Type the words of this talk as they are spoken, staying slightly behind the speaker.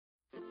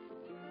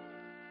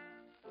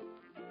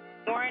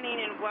morning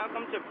and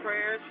welcome to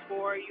Prayers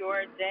for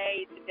Your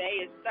Day.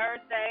 Today is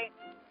Thursday,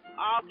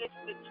 August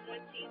the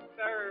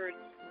 23rd.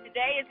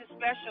 Today is a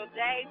special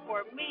day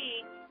for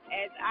me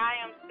as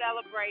I am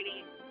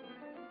celebrating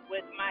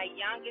with my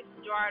youngest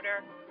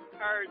daughter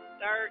her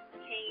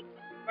 13th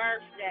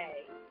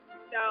birthday.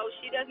 So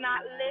she does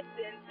not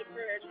listen to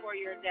Prayers for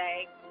Your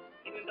Day,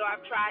 even though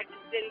I've tried to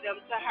send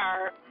them to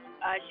her.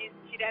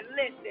 She doesn't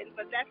listen,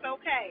 but that's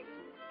okay,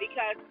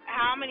 because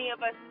how many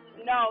of us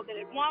know that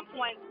at one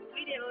point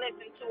we didn't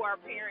listen to our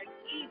parents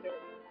either?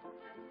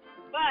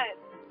 But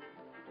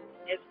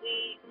as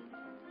we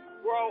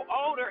grow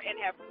older and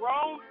have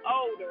grown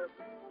older,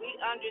 we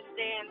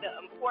understand the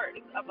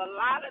importance of a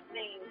lot of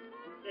things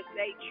that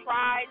they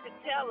try to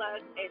tell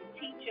us and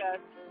teach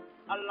us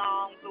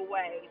along the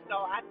way.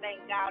 So I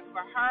thank God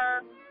for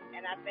her,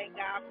 and I thank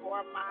God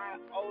for my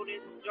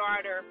oldest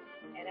daughter,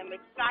 and I'm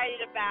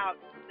excited about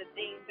the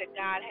things that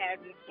God has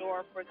in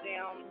store for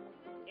them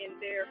in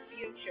their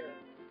future.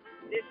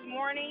 This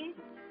morning,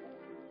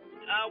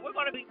 we're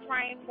going to be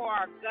praying for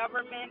our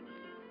government.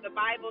 The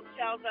Bible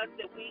tells us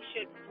that we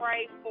should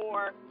pray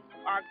for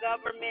our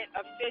government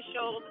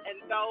officials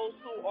and those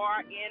who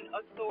are in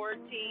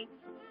authority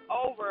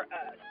over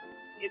us.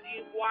 If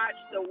you've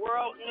watched the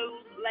world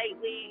news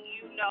lately,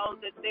 you know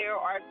that there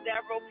are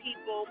several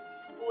people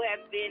who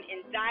have been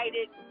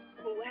indicted,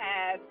 who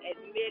have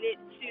admitted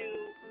to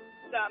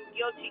some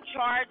guilty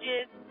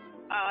charges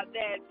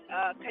that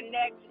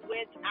connect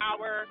with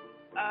our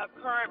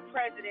current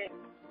president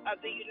of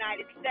the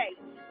United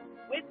States.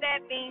 With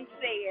that being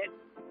said,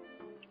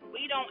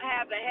 we don't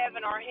have a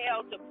heaven or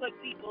hell to put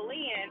people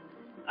in.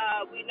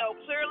 We know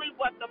clearly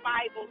what the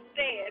Bible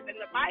says, and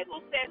the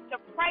Bible says to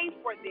pray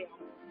for them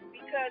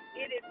because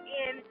it is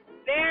in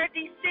their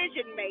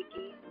decision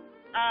making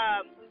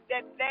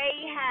that they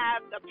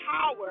have the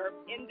power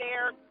in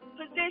their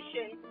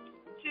position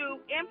to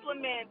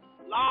implement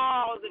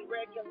laws and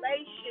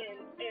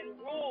regulations and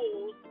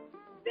rules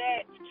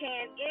that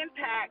can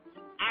impact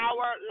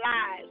our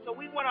lives. So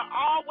we want to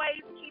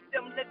always keep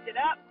them lifted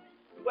up,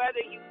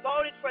 whether you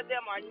voted for them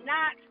or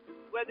not,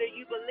 whether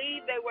you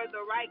believe they were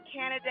the right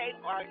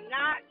candidate or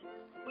not.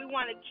 We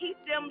want to keep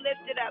them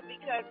lifted up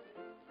because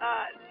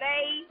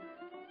they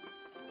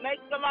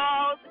make the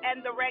laws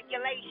and the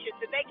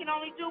regulations. And they can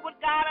only do what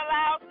God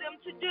allows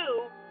them to do,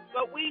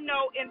 but we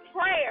know in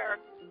prayer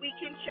we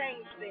can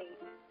change things.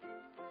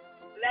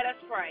 Let us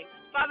pray.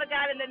 Father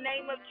God, in the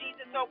name of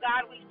Jesus, oh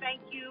God, we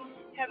thank you,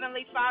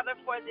 Heavenly Father,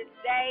 for this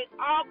day,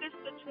 August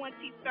the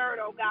 23rd,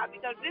 oh God,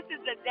 because this is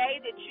the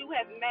day that you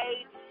have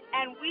made,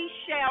 and we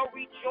shall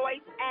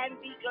rejoice and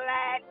be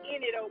glad in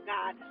it, oh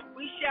God.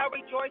 We shall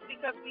rejoice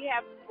because we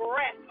have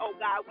breath, oh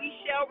God. We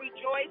shall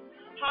rejoice,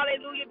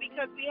 hallelujah,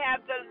 because we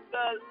have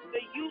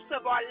the use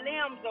of our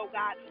limbs, oh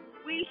God.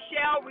 We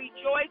shall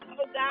rejoice,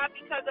 oh God,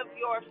 because of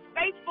your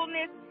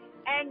faithfulness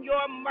and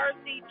your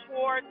mercy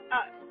towards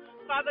us.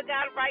 Father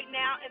God, right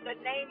now, in the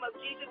name of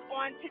Jesus,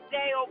 on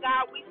today, oh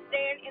God, we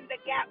stand in the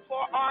gap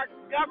for our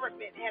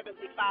government,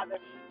 Heavenly Father.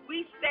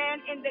 We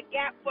stand in the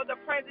gap for the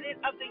President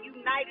of the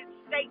United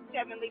States,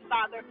 Heavenly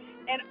Father,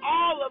 and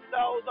all of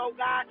those, oh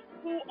God,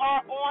 who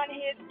are on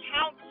his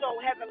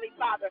council, Heavenly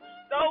Father.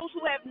 Those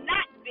who have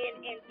not been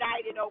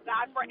indicted, oh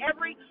God, for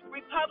every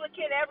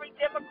Republican, every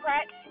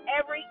Democrat,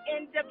 every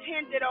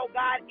independent, oh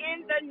God,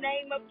 in the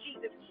name of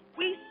Jesus.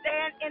 We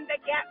stand in the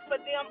gap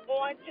for them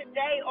on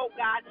today, oh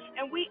God,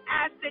 and we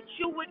ask that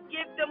you would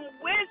give them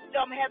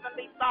wisdom,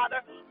 Heavenly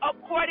Father,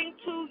 according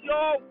to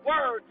your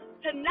word,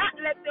 to not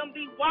let them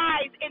be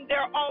wise in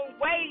their own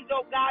ways,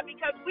 oh God,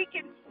 because we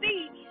can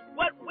see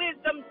what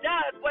wisdom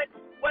does, what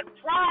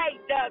pride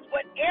does,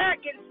 what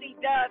arrogancy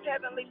does,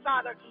 Heavenly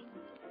Father,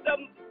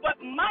 what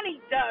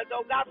money does,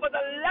 oh God, for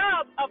the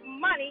love of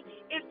money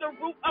is the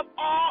root of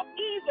all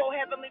evil,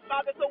 Heavenly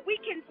Father, so we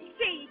can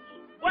see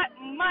what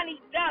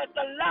money does,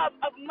 the love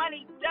of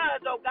money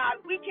does, oh God.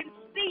 We can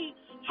see,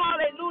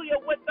 hallelujah,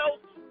 what those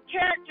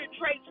character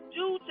traits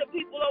do to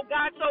people, oh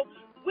God. So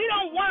we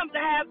don't want them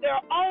to have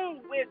their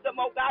own wisdom,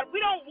 oh God. We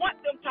don't want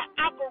them to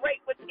operate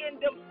within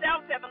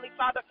themselves, Heavenly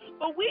Father,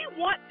 but we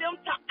want them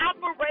to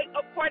operate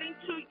according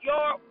to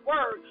your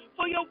word.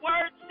 For your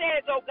word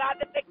says, oh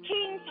God, that the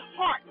king's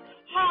heart,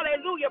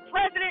 hallelujah,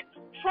 President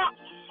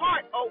Trump's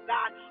heart, oh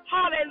God,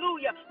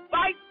 hallelujah,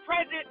 Vice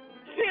President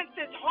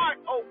Pence's heart,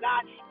 oh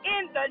God,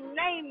 in the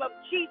name of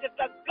Jesus,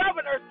 the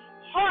governor's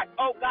heart,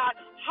 oh God,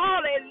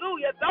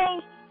 hallelujah, those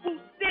who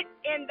sit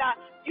in the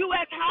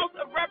U.S. House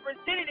of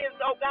Representatives,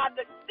 oh God,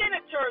 the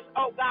senators,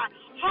 oh God,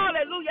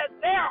 hallelujah,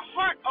 their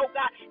heart, oh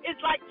God, is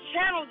like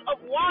channels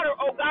of water,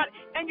 oh God,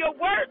 and your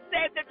word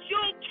says that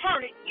you'll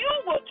turn it, you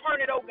will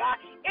turn it, oh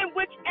God, in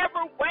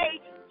whichever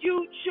way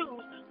you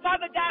choose.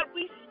 Father God,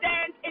 we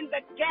stand in the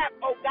gap,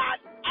 oh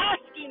God,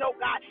 asking, oh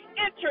God,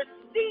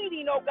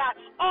 interceding, oh God,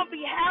 on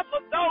behalf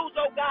of those,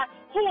 oh God,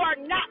 who are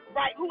not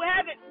right, who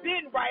haven't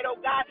been right, oh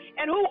God,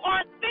 and who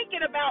aren't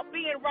thinking about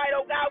being right,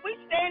 oh God. We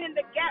stand in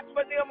the gap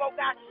for them, oh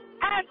God,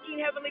 asking,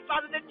 Heavenly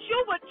Father, that you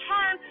would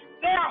turn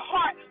their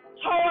heart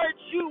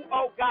towards you,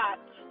 oh God.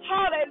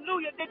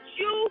 Hallelujah, that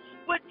you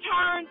would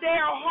turn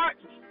their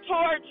hearts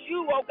towards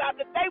you, oh God,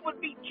 that they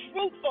would be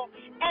truthful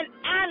and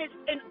honest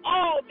in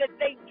all that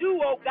they do,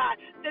 oh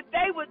God, that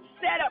they would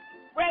set up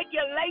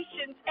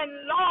regulations and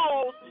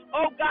laws,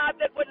 oh God,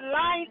 that would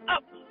line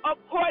up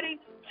according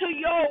to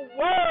your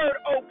word,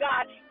 oh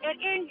God. And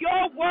in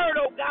your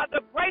word, oh God, the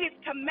greatest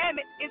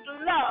commandment is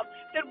love,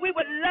 that we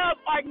would love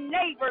our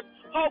neighbors,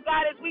 oh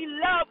God, as we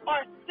love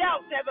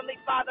ourselves, Heavenly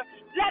Father.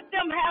 Let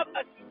them have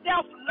a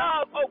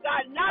self-love, oh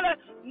God, not a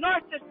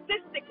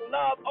narcissistic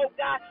love, oh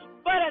God,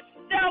 but a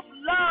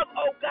self-love,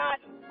 oh God,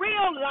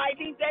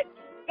 realizing that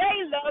they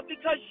love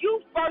because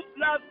you first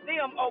loved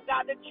them, oh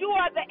God, that you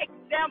are the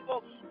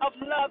example of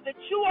love, that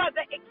you are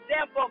the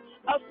example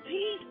of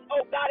peace,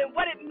 oh God, and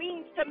what it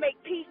means to make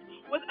peace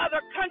with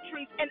other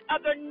countries and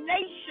other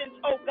nations,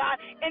 oh God,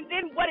 and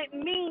then what it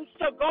means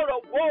to go to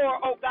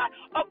war, oh God,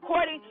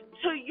 according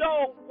to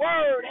your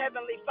word,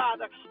 Heavenly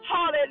Father.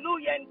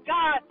 Hallelujah. And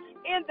God,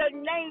 in the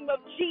name of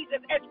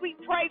Jesus, as we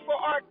pray for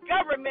our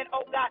government,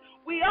 oh God,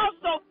 we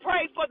also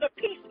pray for the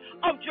peace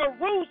of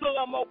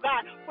Jerusalem, oh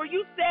God. For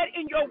you said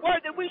in your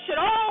word that we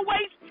should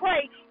always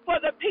pray for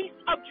the peace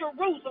of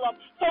Jerusalem.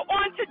 So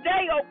on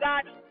today, oh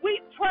God, we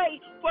pray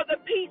for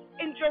the peace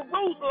in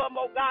Jerusalem,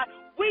 oh God.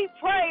 We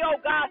pray, oh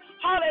God,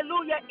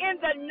 hallelujah, in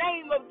the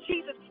name of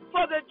Jesus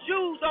for the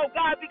Jews, oh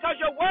God, because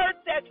your word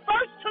says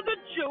first to the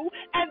Jew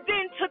and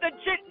then to the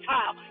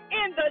Gentile,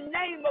 in the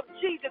name of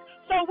Jesus.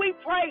 So we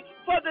pray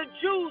for the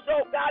Jews,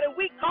 oh God, and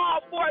we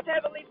call forth,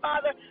 Heavenly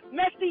Father,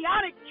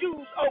 Messianic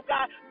Jews, oh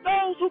God,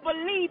 those who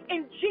believe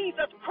in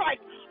Jesus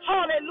Christ,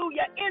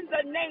 hallelujah, in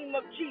the name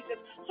of Jesus.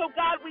 So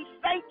God, we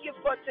thank you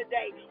for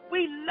today.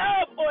 We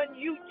love on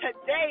you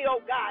today,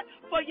 oh God,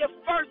 for you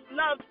first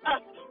loved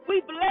us.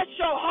 We bless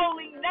your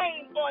holy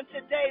name on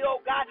today,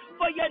 oh God,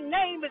 for your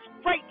name is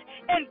great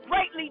and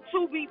greatly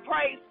to be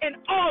praised in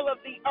all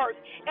of the earth.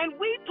 And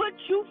we put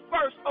you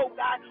first, oh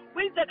God.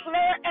 We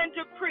declare and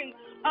decree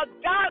a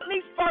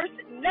godly first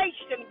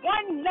nation,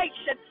 one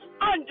nation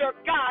under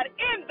God,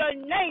 in the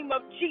name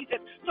of Jesus.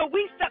 So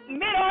we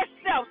submit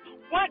ourselves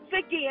once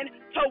again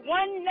to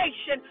one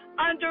nation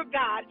under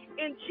God.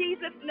 In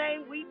Jesus'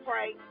 name we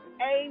pray.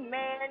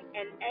 Amen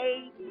and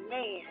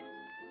amen.